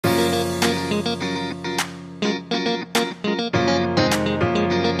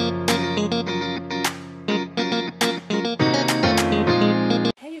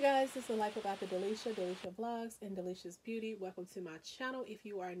back with Dr. Delisha Vlogs, and Delicious Beauty. Welcome to my channel. If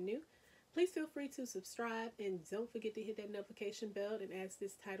you are new, please feel free to subscribe and don't forget to hit that notification bell. And as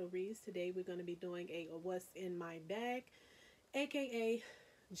this title reads, today we're going to be doing a what's in my bag, aka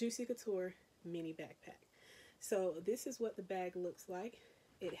Juicy Couture mini backpack. So this is what the bag looks like.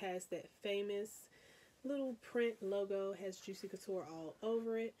 It has that famous little print logo, has Juicy Couture all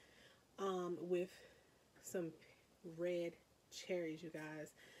over it, with some red cherries, you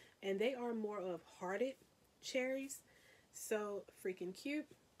guys, and they are more of hearted cherries, so freaking cute.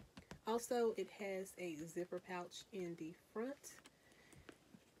 Also, it has a zipper pouch in the front,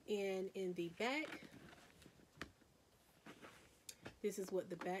 and in the back, this is what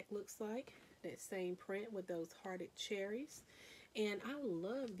the back looks like. That same print with those hearted cherries. And I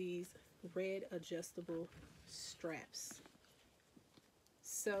love these red adjustable straps.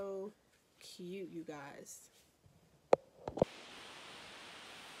 So cute, you guys.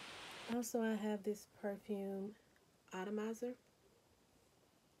 Also, I have this perfume atomizer.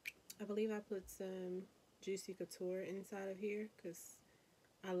 I believe I put some Juicy Couture inside of here because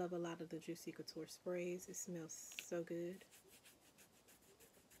I love a lot of the Juicy Couture sprays. It smells so good.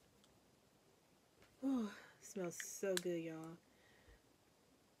 Oh, it smells so good, y'all.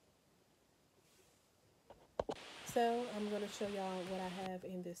 So I'm going to show y'all what I have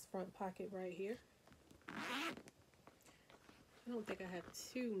in this front pocket right here. I don't think I have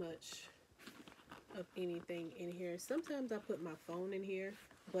too much of anything in here. Sometimes I put my phone in here,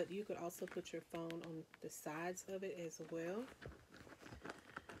 but you could also put your phone on the sides of it as well.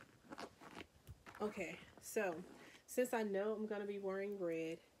 Okay, so since I know I'm going to be wearing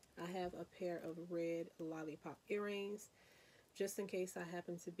red, I have a pair of red lollipop earrings, just in case I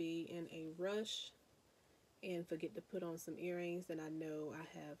happen to be in a rush and forget to put on some earrings, then I know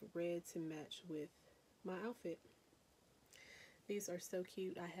I have red to match with my outfit. These are so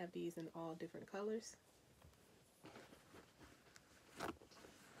cute. I have these in all different colors.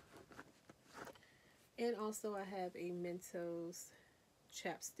 And also I have a Mentos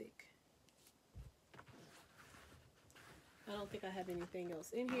chapstick. I don't think I have anything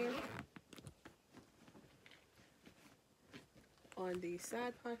else in here. On the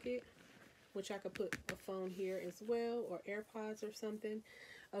side pocket, which I could put a phone here as well, or AirPods or something.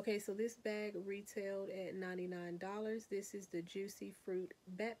 Okay, so this bag retailed at $99. This is the Juicy Fruit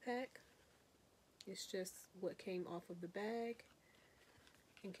backpack. It's just what came off of the bag,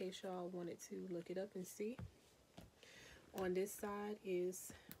 in case y'all wanted to look it up and see. On this side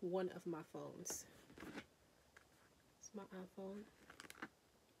is one of my phones. It's my iPhone.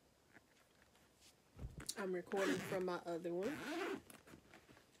 I'm recording from my other one.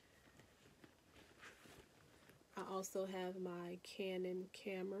 I also have my Canon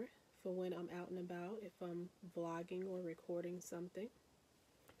camera for when I'm out and about, if I'm vlogging or recording something.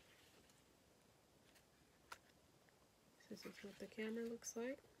 This is what the camera looks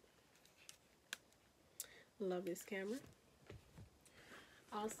like. Love this camera.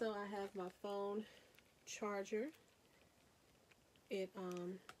 Also, I have my phone charger. It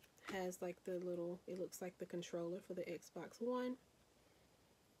has like the little, it looks like the controller for the Xbox One.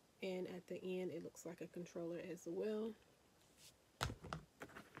 And at the end, it looks like a controller as well.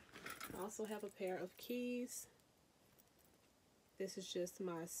 I also have a pair of keys. This is just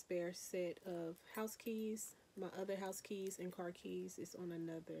my spare set of house keys. My other house keys and car keys is on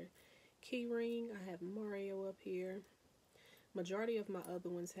another key ring. I have Mario up here. Majority of my other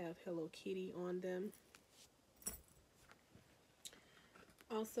ones have Hello Kitty on them.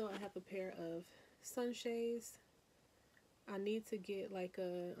 Also, I have a pair of sunshades. I need to get like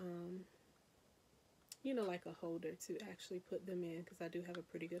a, you know, like a holder to actually put them in, because I do have a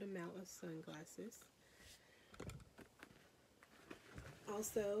pretty good amount of sunglasses.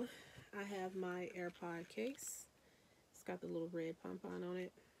 Also, I have my AirPod case. It's got the little red pom-pom on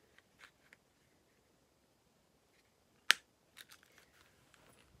it.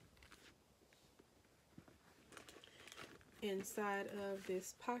 Inside of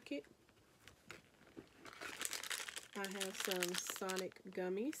this pocket, I have some Sonic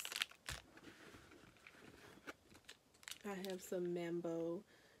gummies. I have some Mambo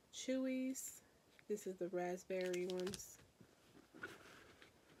Chewies. This is the raspberry ones.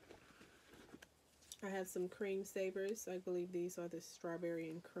 I have some cream savers. I believe these are the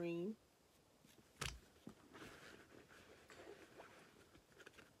strawberry and cream.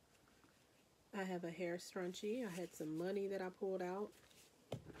 I have a hair scrunchie. I had some money that I pulled out.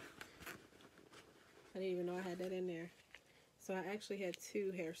 I didn't even know I had that in there. So I actually had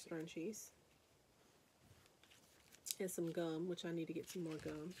two hair scrunchies. And some gum, which I need to get some more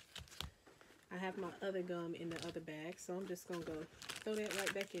gum. I have my other gum in the other bag, so I'm just going to go throw that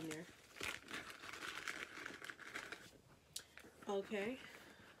right back in there. Okay.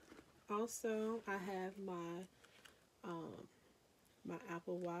 Also, I have my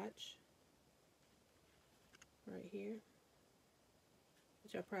Apple Watch right here,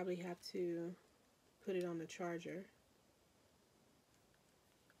 which I probably have to put it on the charger.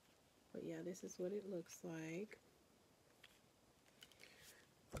 But yeah, this is what it looks like.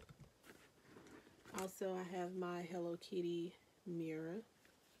 Also, I have my Hello Kitty mirror.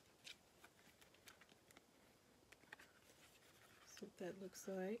 That's what that looks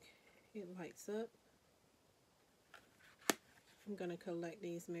like. It lights up. I'm going to collect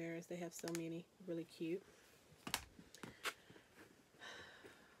these mirrors. They have so many. Really cute.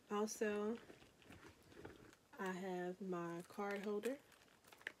 Also, I have my card holder.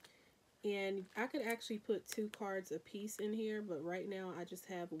 And I could actually put 2 cards a piece in here, but right now I just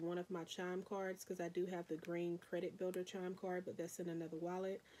have one of my Chime cards because I do have the green credit builder Chime card, but that's in another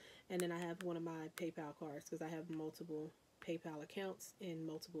wallet. And then I have one of my PayPal cards because I have multiple PayPal accounts and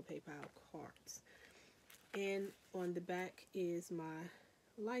multiple PayPal cards. And on the back is my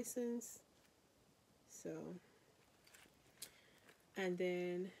license. So, and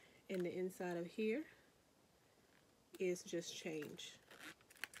then in the inside of here is just change.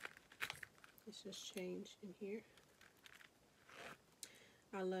 It's just change in here.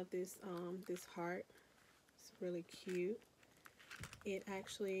 I love this this heart. It's really cute. It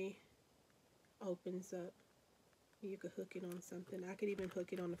actually opens up. You could hook it on something. I could even hook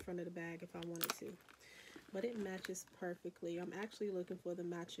it on the front of the bag if I wanted to. But it matches perfectly. I'm actually looking for the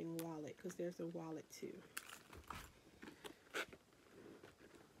matching wallet because there's a wallet too.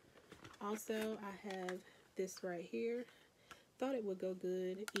 Also, I have this right here. Thought it would go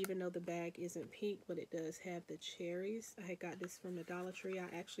good even though the bag isn't pink, but it does have the cherries. I got this from the Dollar Tree.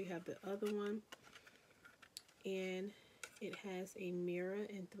 I actually have the other one, and it has a mirror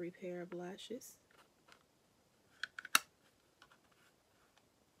and 3 pair of lashes.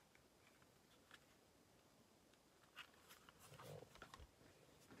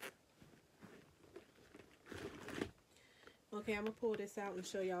 Okay, I'm gonna pull this out and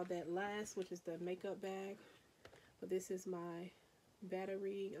show y'all that last, which is the makeup bag. But this is my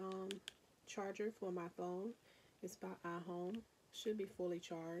battery charger for my phone. It's by iHome. Should be fully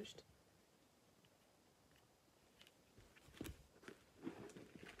charged.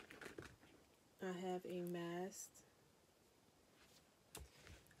 I have a mask.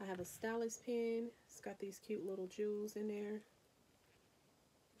 I have a stylus pen. It's got these cute little jewels in there.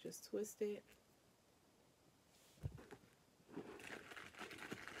 Just twist it.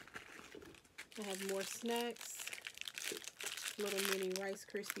 I have more snacks. Little mini Rice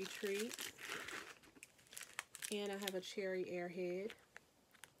Krispie treats. And I have a cherry airhead.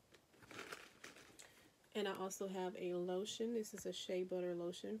 And I also have a lotion. This is a shea butter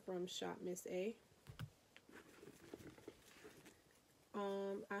lotion from Shop Miss A.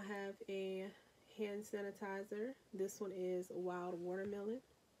 I have a hand sanitizer. This one is Wild Watermelon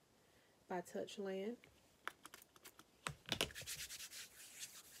by Touchland.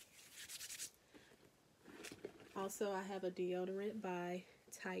 Also, I have a deodorant by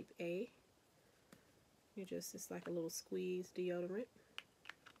Type A. It's like a little squeeze deodorant.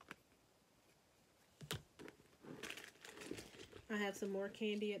 I have some more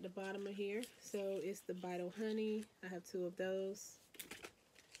candy at the bottom of here. So it's the Vital Honey. I have 2 of those.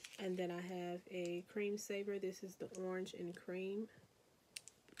 And then I have a cream saver. This is the orange and cream.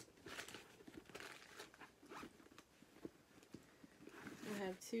 I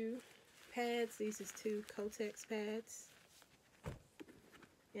have 2 pads. These is 2 Kotex pads.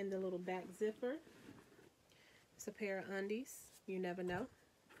 In the little back zipper. It's a pair of undies. You never know.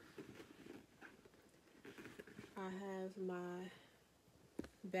 I have my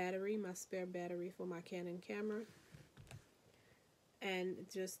battery, my spare battery for my Canon camera. And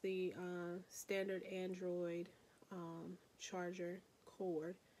just the standard Android charger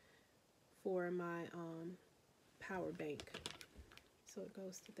cord for my power bank. So it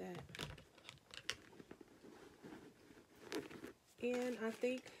goes to that. And I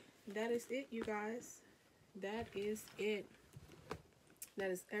think that is it, you guys. That is it. That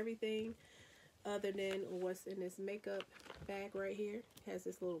is everything other than what's in this makeup bag right here. It has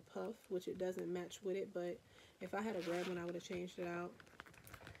this little puff, which it doesn't match with it, but if I had a red one, I would have changed it out.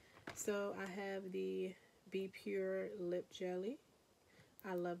 So I have the Be Pure Lip Jelly.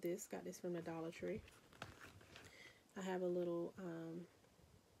 I love this. Got this from the Dollar Tree. I have a little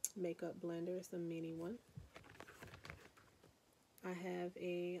makeup blender. It's a mini one. I have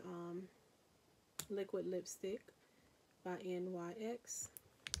a liquid lipstick by NYX.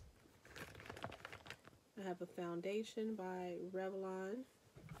 I have a foundation by Revlon.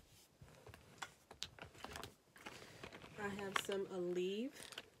 I have some Aleve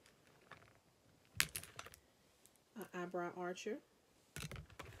eyebrow archer.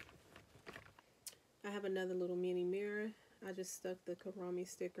 I have another little mini mirror. I just stuck the Karami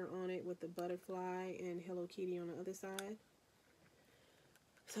sticker on it with the butterfly and Hello Kitty on the other side.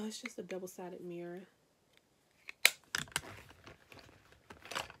 So it's just a double-sided mirror.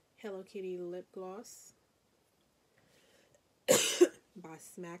 Hello Kitty lip gloss by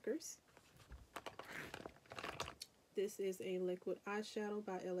Smackers. This is a liquid eyeshadow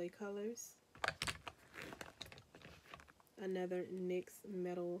by LA Colors. Another NYX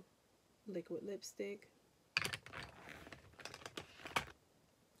Metal liquid lipstick.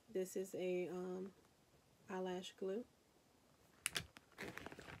 This is a eyelash glue.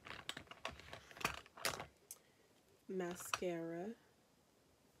 Mascara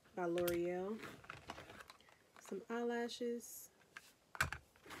by L'Oreal. Some eyelashes.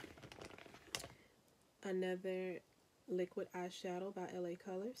 Another liquid eyeshadow by LA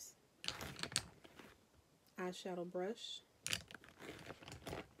Colors. Eyeshadow brush.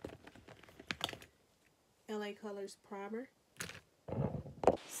 LA Colors primer.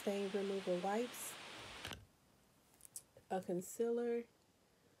 Stain removal wipes. A concealer.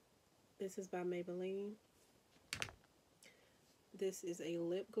 This is by Maybelline. This is a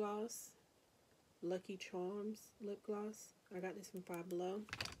lip gloss. Lucky Charms lip gloss. I got this from Five Below.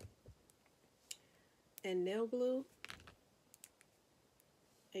 And nail glue.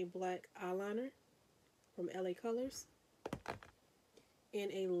 A black eyeliner from LA Colors.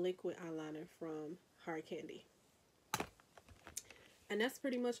 And a liquid eyeliner from Hard Candy. And that's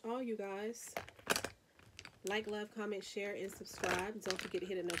pretty much all, you guys. Like, love, comment, share, and subscribe. Don't forget to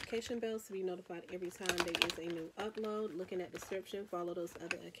hit the notification bell so be notified every time there is a new upload. Look in that description. Follow those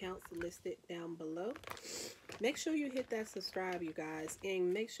other accounts listed down below. Make sure you hit that subscribe, you guys.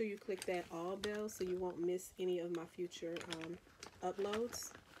 And make sure you click that all bell so you won't miss any of my future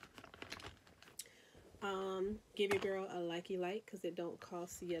uploads. Give your girl a likey like because it don't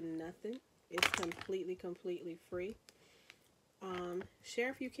cost you nothing. It's completely free. Share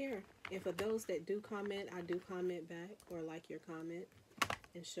if you care. And for those that do comment, I do comment back or like your comment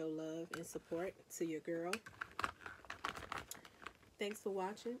and show love and support to your girl. Thanks for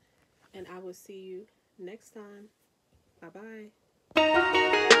watching, and I will see you next time. Bye-bye.